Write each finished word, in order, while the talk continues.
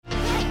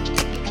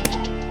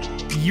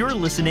You're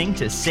listening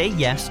to Say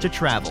Yes to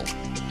Travel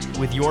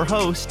with your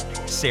host,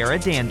 Sarah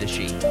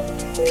Dandashy.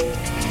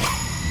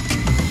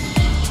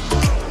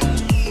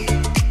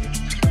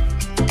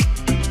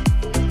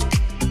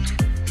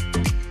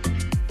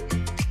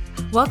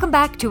 Welcome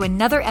back to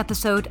another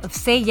episode of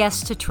Say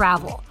Yes to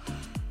Travel.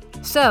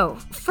 So,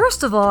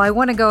 first of all, I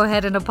want to go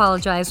ahead and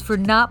apologize for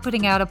not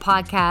putting out a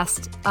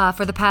podcast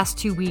for the past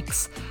 2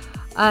 weeks.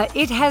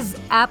 It has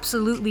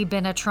absolutely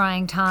been a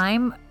trying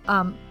time,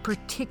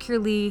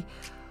 particularly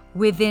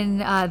within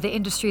the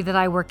industry that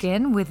I work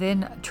in,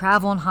 within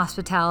travel and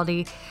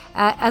hospitality,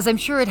 as I'm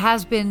sure it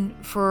has been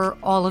for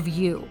all of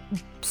you.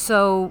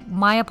 So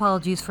my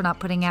apologies for not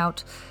putting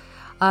out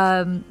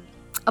a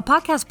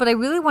podcast, but I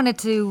really wanted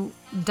to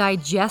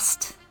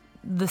digest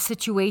the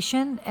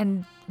situation,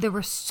 and there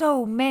were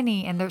so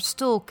many, and there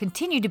still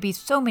continue to be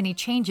so many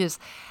changes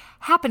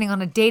happening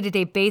on a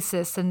day-to-day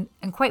basis, and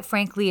quite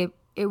frankly,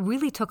 it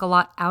really took a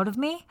lot out of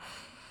me.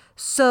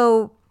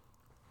 So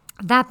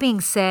that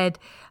being said,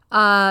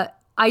 I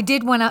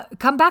did want to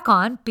come back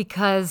on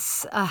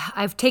because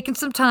I've taken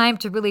some time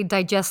to really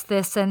digest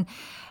this,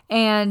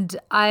 and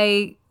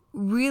I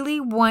really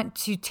want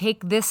to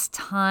take this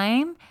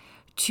time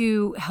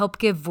to help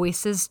give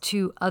voices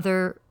to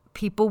other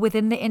people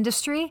within the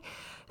industry.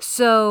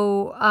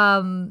 So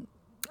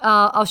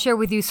I'll share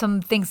with you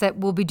some things that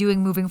we'll be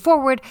doing moving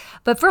forward.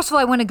 But first of all,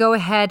 I want to go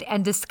ahead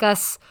and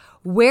discuss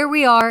where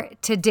we are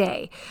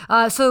today.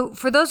 So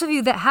for those of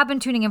you that have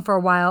been tuning in for a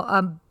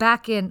while,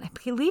 back in, I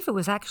believe it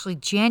was actually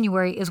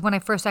January, is when I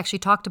first actually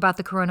talked about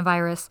the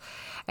coronavirus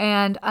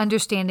and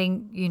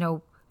understanding,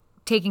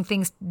 taking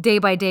things day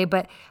by day,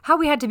 but how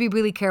we had to be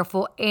really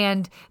careful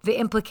and the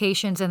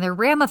implications and the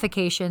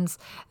ramifications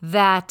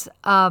that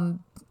a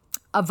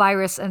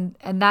virus, and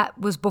that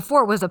was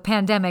before it was a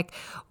pandemic,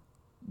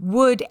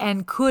 would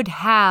and could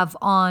have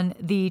on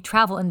the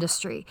travel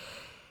industry.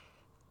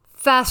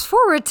 Fast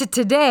forward to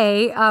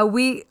today,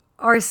 we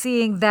are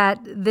seeing that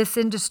this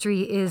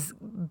industry is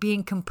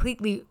being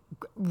completely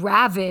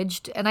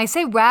ravaged. And I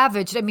say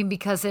ravaged, I mean,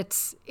 because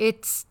it's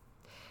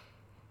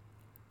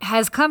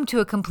has come to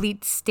a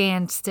complete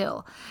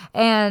standstill,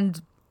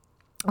 and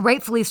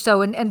rightfully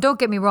so. And don't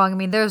get me wrong. I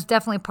mean, there's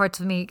definitely parts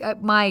of me,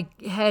 my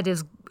head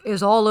is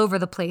all over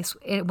the place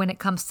when it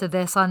comes to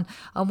this. On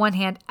one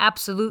hand,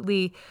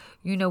 absolutely,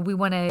 we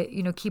want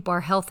to, keep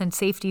our health and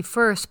safety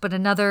first. But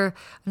another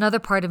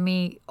part of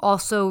me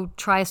also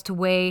tries to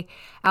weigh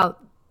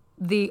out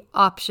the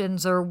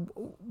options or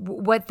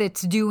what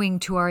it's doing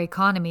to our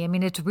economy. I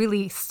mean, it's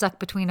really stuck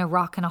between a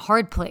rock and a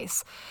hard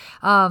place.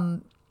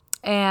 And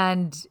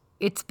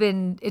it's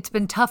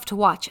been tough to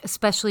watch,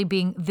 especially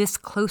being this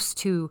close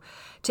to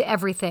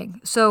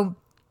everything. So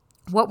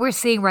what we're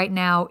seeing right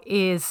now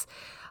is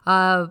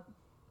airlines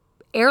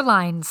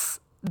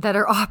that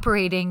are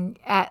operating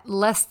at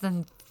less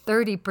than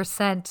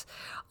 30%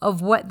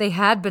 of what they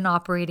had been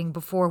operating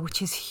before,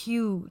 which is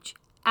huge,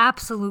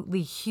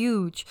 absolutely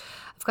huge.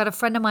 I've got a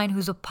friend of mine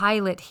who's a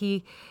pilot.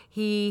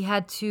 He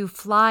had to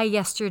fly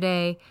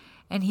yesterday,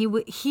 and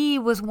he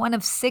was one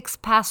of 6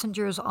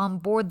 passengers on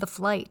board the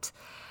flight.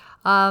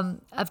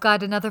 I've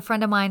got another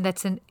friend of mine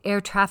that's in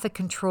air traffic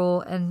control,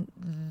 and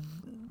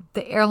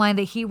the airline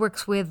that he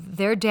works with,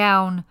 they're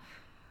down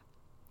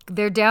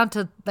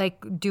to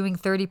like doing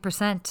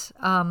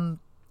 30%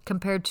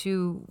 compared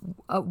to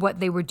what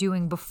they were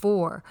doing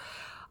before.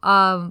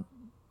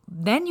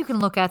 Then you can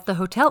look at the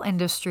hotel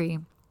industry.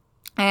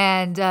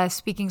 And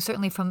speaking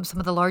certainly from some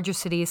of the larger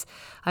cities,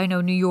 I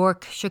know New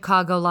York,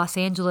 Chicago, Los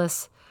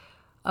Angeles,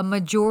 a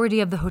majority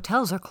of the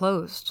hotels are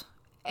closed.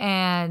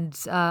 And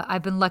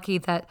I've been lucky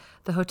that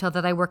the hotel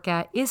that I work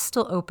at is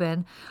still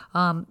open.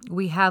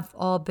 We have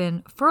all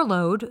been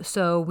furloughed,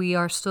 so we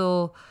are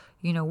still,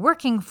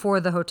 working for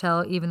the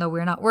hotel, even though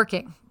we're not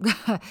working.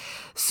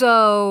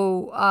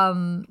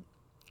 So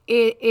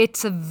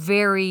it's a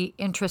very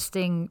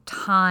interesting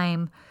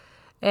time.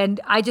 And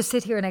I just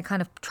sit here and I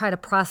kind of try to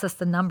process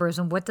the numbers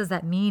and what does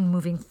that mean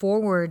moving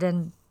forward,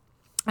 and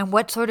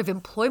what sort of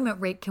employment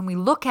rate can we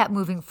look at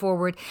moving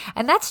forward.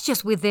 And that's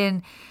just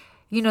within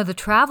the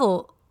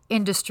travel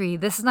industry.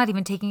 This is not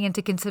even taking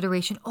into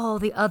consideration all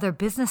the other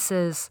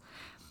businesses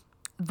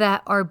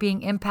that are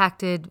being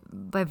impacted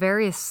by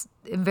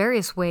in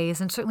various ways,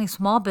 and certainly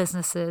small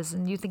businesses.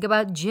 And you think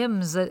about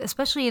gyms,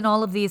 especially in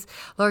all of these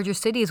larger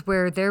cities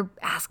where they're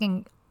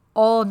asking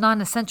all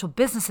non-essential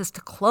businesses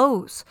to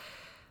close.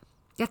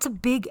 That's a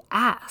big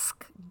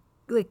ask.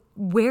 Like,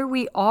 where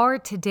we are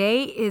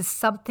today is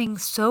something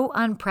so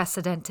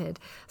unprecedented,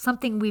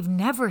 something we've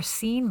never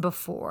seen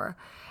before.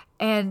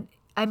 And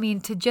I mean,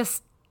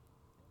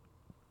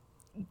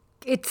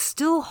 it's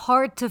still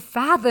hard to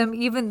fathom,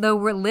 even though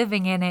we're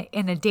living in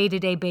a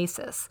day-to-day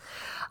basis.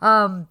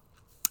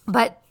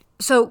 But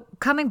so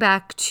coming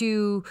back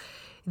to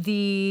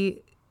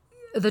the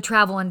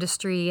travel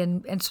industry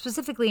and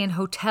specifically in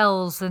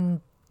hotels and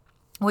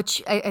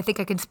which I think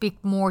I can speak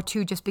more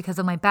to just because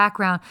of my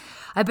background.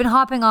 I've been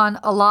hopping on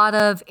a lot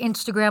of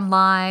Instagram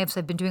lives.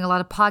 I've been doing a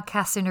lot of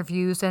podcast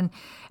interviews, and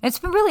it's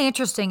been really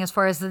interesting as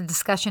far as the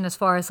discussion, as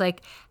far as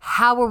like,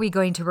 how are we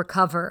going to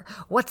recover?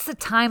 What's the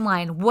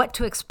timeline? What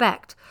to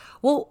expect?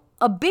 Well,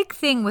 a big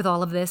thing with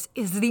all of this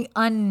is the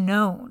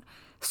unknown.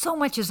 So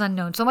much is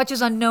unknown. So much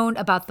is unknown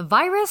about the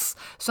virus.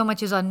 So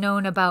much is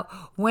unknown about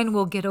when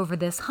we'll get over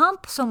this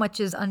hump. So much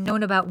is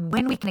unknown about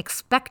when we can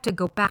expect to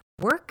go back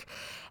to work.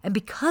 And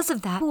because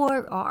of that, who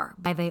are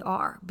why they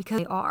are,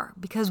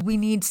 because we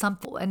need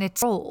something, and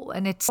it's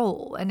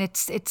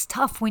it's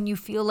tough when you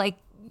feel like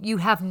you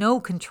have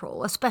no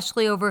control,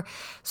 especially over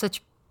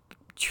such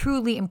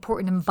truly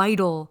important and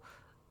vital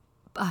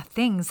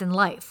things in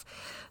life.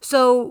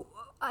 So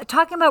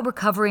talking about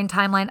recovery and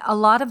timeline, a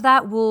lot of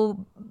that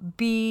will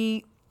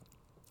be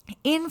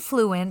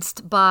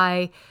influenced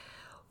by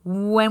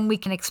when we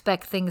can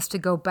expect things to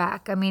go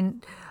back. I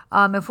mean,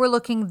 if we're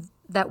looking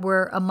that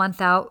we're a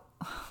month out,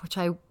 which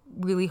I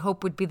really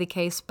hope would be the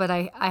case, but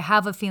I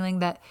have a feeling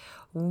that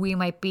we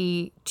might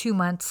be 2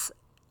 months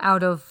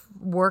out of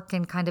work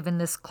and kind of in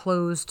this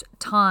closed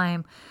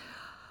time.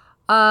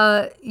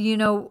 We're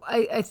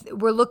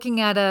looking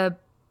at a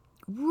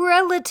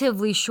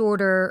relatively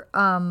shorter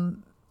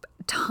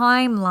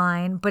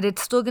timeline, but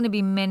it's still going to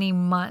be many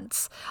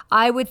months.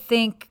 I would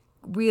think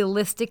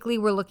realistically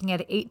we're looking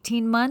at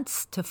 18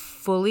 months to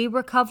fully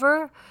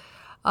recover.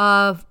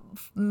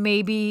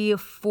 Maybe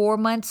 4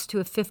 months to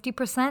a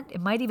 50%.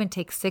 It might even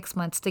take 6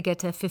 months to get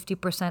to a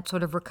 50%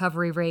 sort of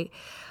recovery rate.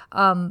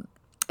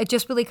 It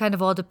just really kind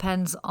of all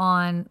depends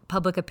on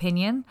public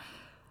opinion.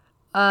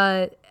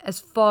 So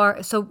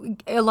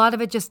a lot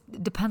of it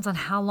just depends on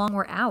how long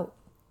we're out.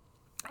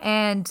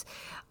 And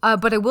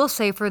but I will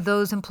say, for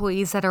those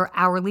employees that are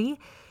hourly,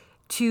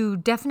 to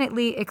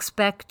definitely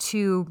expect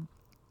to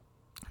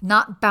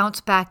not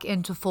bounce back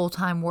into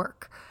full-time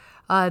work.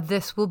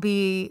 This will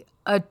be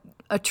a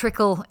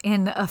trickle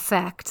in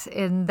effect,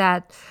 in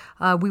that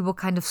we will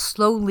kind of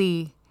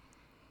slowly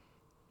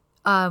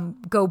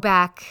go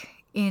back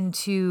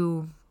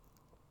into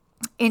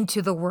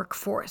the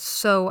workforce.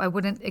 So I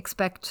wouldn't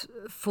expect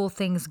full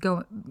things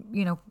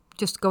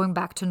just going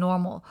back to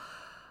normal.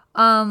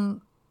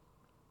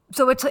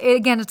 So it's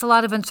a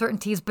lot of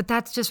uncertainties, but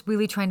that's just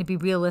really trying to be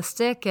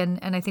realistic. And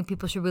I think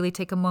people should really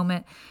take a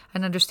moment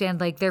and understand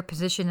like their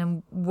position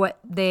and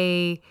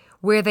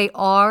where they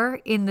are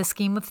in the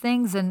scheme of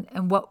things,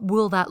 and what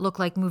will that look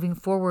like moving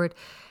forward,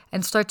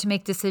 and start to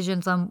make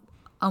decisions on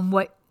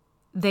what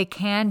they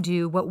can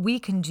do, what we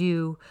can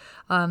do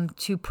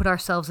to put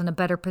ourselves in a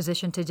better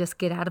position to just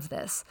get out of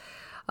this.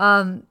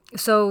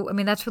 So, I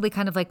mean, that's really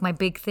kind of like my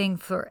big thing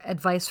for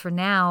advice for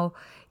now,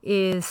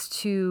 is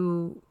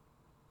to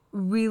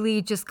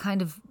really just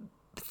kind of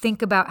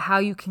think about how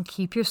you can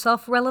keep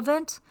yourself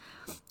relevant.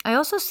 I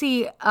also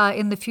see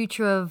in the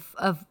future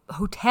of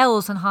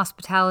hotels and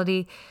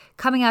hospitality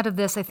coming out of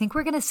this, I think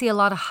we're going to see a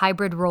lot of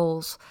hybrid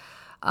roles.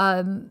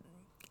 And,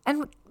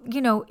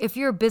 if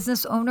you're a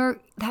business owner,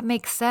 that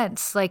makes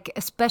sense. Like,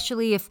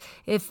 especially if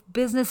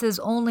business is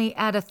only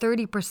at a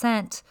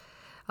 30%,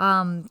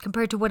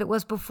 compared to what it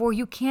was before,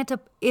 you can't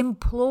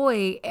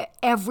employ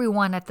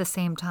everyone at the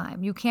same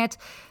time. You can't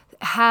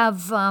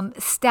have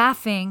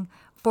staffing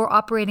for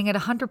operating at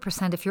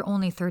 100% if you're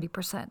only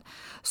 30%.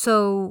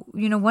 So,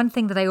 one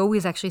thing that I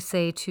always actually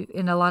say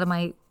in a lot of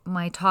my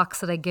talks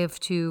that I give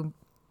to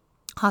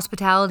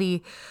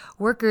hospitality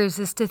workers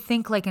is to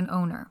think like an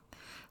owner.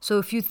 So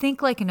if you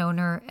think like an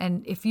owner,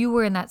 and if you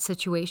were in that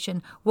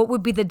situation, what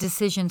would be the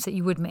decisions that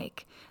you would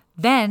make?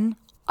 Then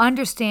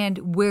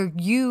understand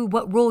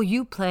what role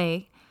you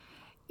play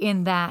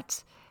in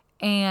that,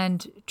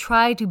 and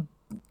try to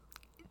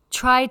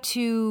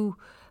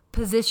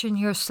position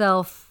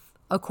yourself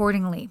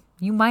accordingly.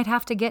 You might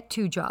have to get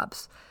 2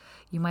 jobs.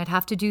 You might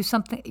have to do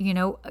something,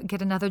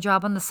 get another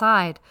job on the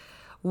side,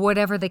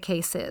 whatever the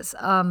case is.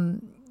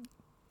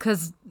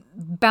 Because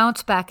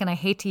bounce back, and I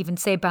hate to even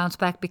say bounce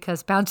back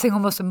because bouncing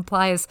almost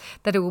implies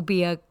that it will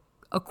be a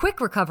quick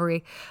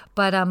recovery.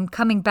 But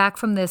coming back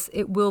from this,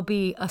 it will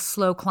be a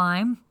slow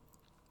climb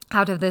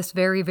out of this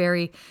very,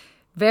 very,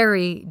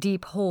 very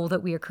deep hole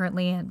that we are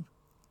currently in.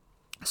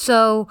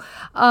 So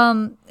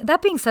that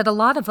being said, a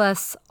lot of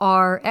us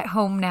are at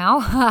home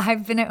now.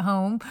 I've been at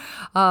home,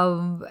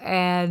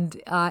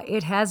 and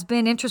it has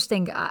been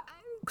interesting.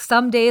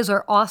 Some days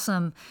are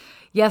awesome.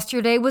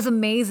 Yesterday was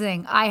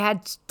amazing. I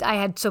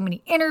had so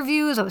many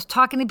interviews. I was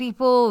talking to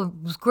people. It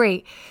was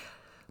great.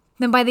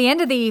 Then by the end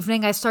of the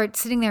evening, I start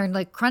sitting there and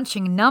like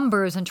crunching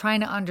numbers and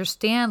trying to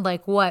understand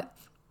like what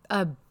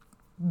a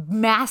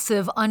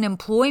massive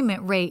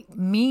unemployment rate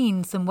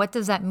means, and what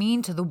does that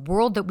mean to the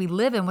world that we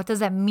live in? What does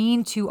that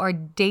mean to our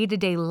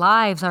day-to-day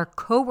lives, our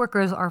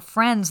coworkers, our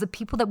friends, the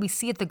people that we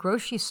see at the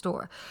grocery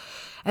store?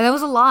 And that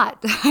was a lot.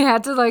 I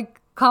had to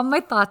like calm my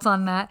thoughts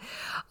on that.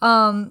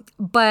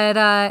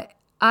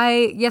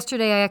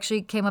 Yesterday I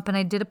actually came up and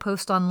I did a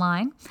post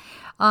online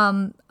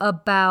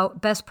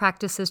about best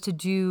practices to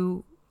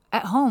do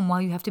at home while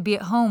you have to be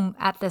at home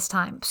at this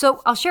time.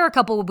 So I'll share a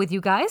couple with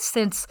you guys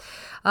since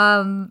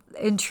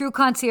in true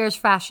concierge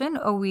fashion,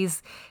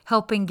 always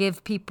helping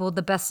give people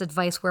the best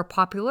advice where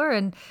popular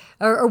and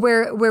or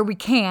where we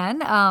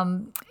can.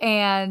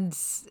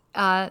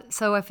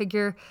 So I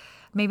figure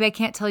maybe I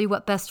can't tell you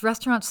what best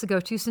restaurants to go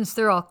to since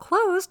they're all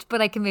closed,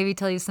 but I can maybe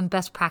tell you some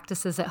best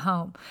practices at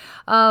home.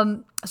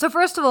 So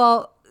first of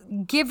all,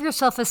 give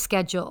yourself a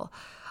schedule.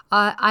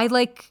 I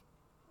like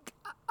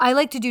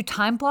to do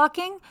time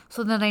blocking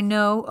so that I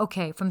know,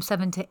 okay, from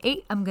 7 to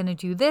 8, I'm going to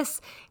do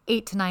this.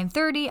 8 to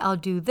 9:30, I'll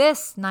do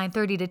this.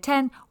 9:30 to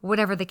 10,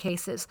 whatever the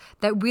case is.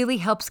 That really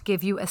helps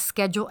give you a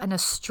schedule and a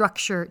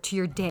structure to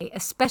your day,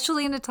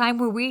 especially in a time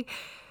where we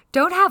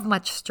don't have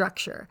much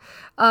structure.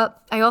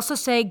 I also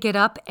say get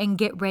up and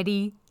get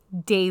ready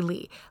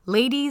daily.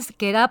 Ladies,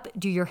 get up,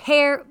 do your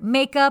hair,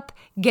 makeup,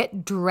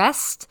 get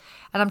dressed.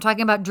 And I'm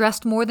talking about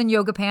dressed more than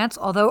yoga pants,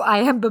 although I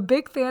am a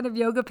big fan of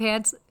yoga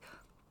pants.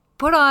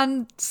 Put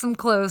on some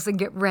clothes and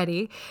get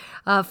ready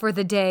for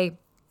the day.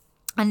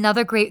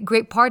 Another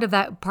great part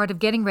of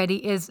getting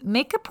ready is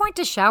make a point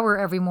to shower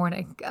every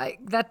morning.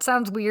 That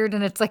sounds weird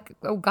and it's like,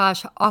 oh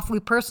gosh, awfully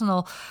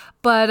personal,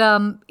 but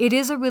it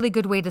is a really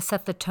good way to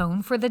set the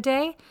tone for the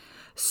day.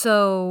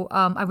 So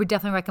I would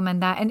definitely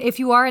recommend that. And if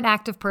you are an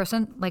active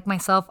person like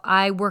myself,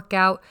 I work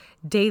out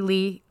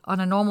daily on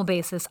a normal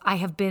basis. I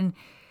have been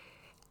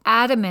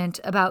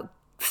adamant about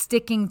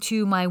sticking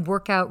to my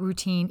workout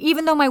routine,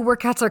 even though my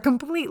workouts are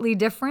completely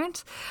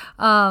different.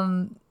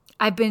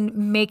 I've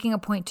been making a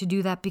point to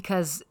do that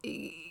because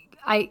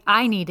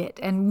I need it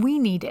and we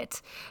need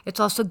it. It's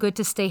also good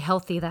to stay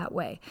healthy that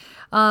way.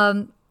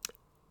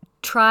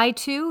 Try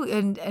to,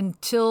 and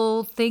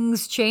until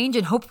things change,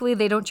 and hopefully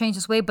they don't change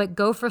this way, but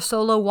go for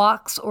solo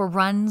walks or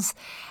runs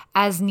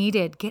as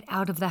needed. Get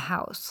out of the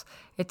house.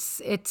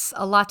 It's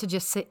a lot to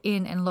just sit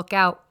in and look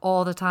out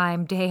all the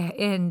time, day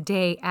in,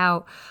 day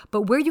out.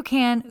 But where you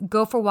can,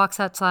 go for walks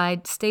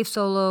outside, stay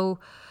solo,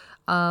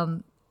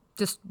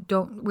 just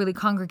don't really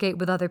congregate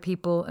with other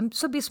people, and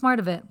so be smart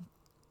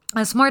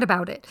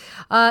about it.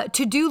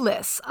 To-do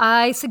lists.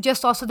 I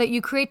suggest also that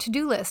you create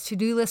to-do lists.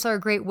 To-do lists are a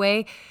great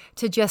way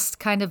to just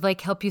kind of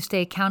like help you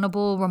stay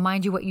accountable,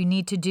 remind you what you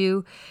need to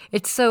do.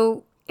 It's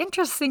so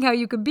interesting how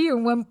you could be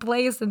in one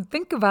place and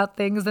think about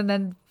things and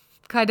then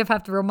kind of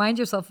have to remind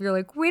yourself, you're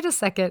like, wait a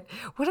second,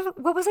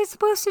 what was I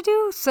supposed to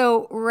do?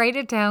 So write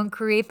it down,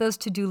 create those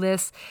to-do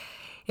lists.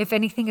 If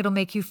anything, it'll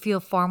make you feel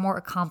far more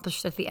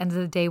accomplished at the end of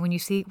the day when you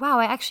see, wow,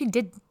 I actually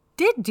did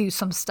do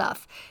some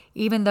stuff,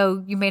 even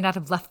though you may not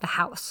have left the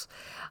house.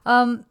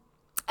 And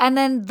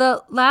then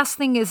the last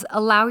thing is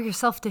allow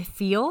yourself to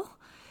feel.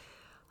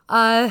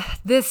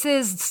 This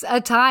is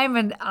a time,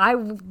 and I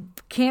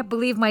can't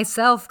believe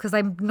myself because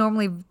I'm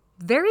normally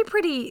very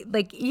pretty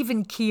like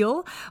even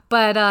keel,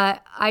 but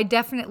I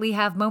definitely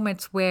have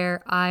moments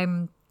where I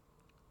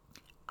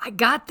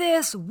got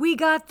this, we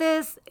got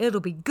this, it'll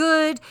be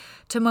good,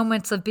 to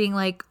moments of being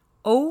like,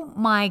 oh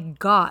my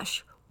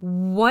gosh,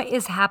 what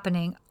is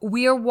happening?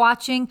 We are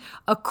watching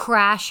a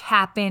crash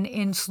happen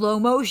in slow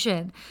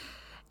motion.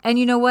 And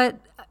you know what?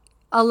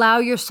 Allow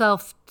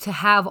yourself to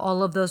have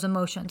all of those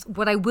emotions.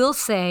 What I will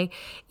say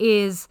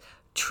is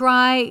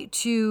try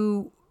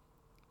to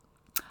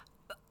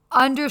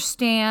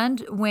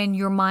understand when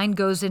your mind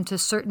goes into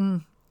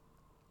certain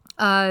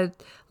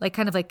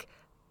like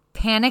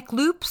panic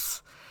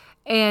loops,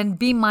 and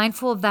be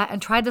mindful of that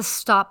and try to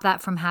stop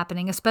that from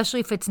happening,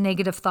 especially if it's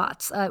negative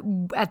thoughts.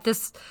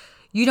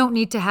 You don't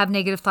need to have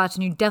negative thoughts,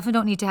 and you definitely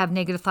don't need to have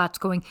negative thoughts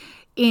going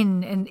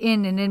in and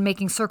in and in,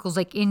 making circles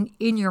like in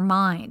your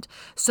mind.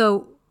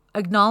 So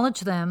acknowledge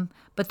them,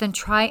 but then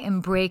try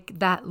and break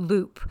that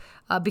loop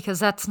because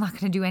that's not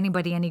going to do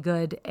anybody any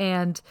good.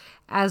 And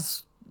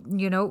as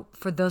you know,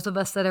 for those of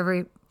us that are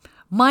very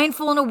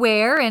mindful and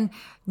aware and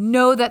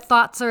know that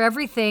thoughts are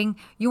everything,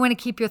 you want to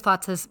keep your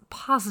thoughts as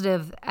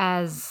positive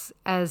as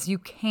you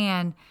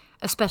can,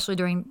 especially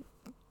during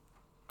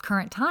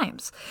current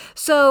times.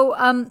 So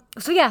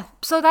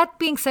that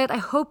being said, I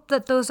hope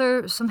that those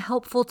are some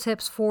helpful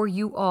tips for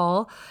you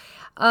all.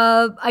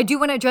 I do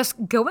want to address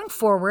going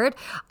forward.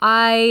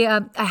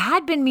 I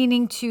had been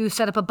meaning to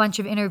set up a bunch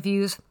of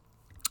interviews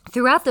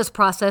throughout this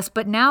process,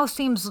 but now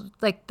seems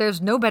like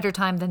there's no better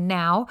time than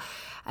now.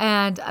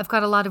 And I've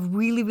got a lot of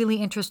really, really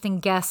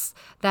interesting guests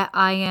that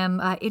I am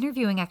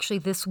interviewing actually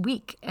this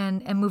week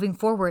and moving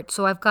forward.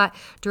 So I've got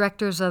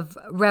directors of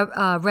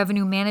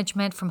revenue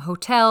management from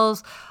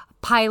hotels,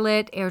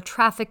 pilot, air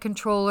traffic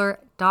controller,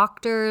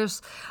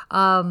 doctors,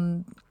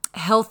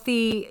 health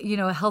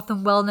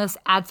and wellness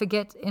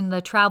advocate in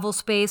the travel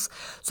space.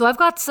 So I've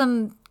got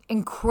some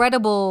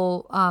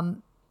incredible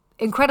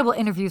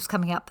interviews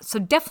coming up. So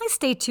definitely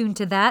stay tuned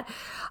to that.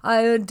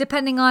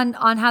 Depending on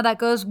how that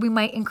goes, we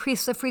might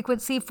increase the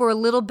frequency for a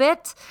little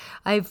bit.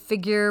 I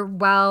figure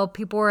while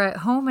people are at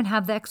home and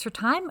have the extra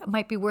time, it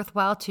might be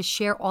worthwhile to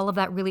share all of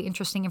that really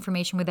interesting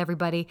information with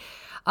everybody.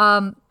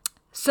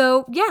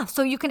 So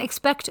you can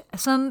expect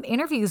some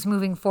interviews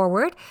moving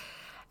forward.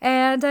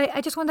 And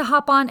I just wanted to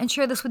hop on and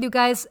share this with you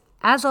guys.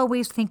 As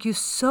always, thank you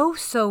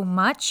so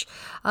much.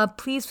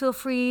 Please feel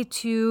free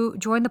to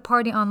join the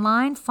party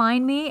online.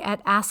 Find me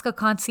at Ask a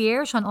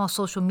Concierge on all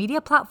social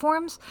media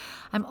platforms.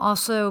 I'm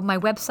also my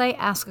website,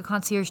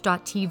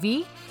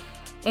 askaconcierge.tv.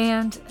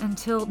 And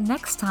until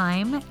next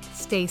time,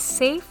 stay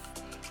safe,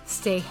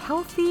 stay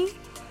healthy,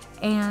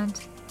 and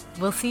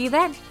we'll see you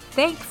then.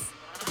 Thanks.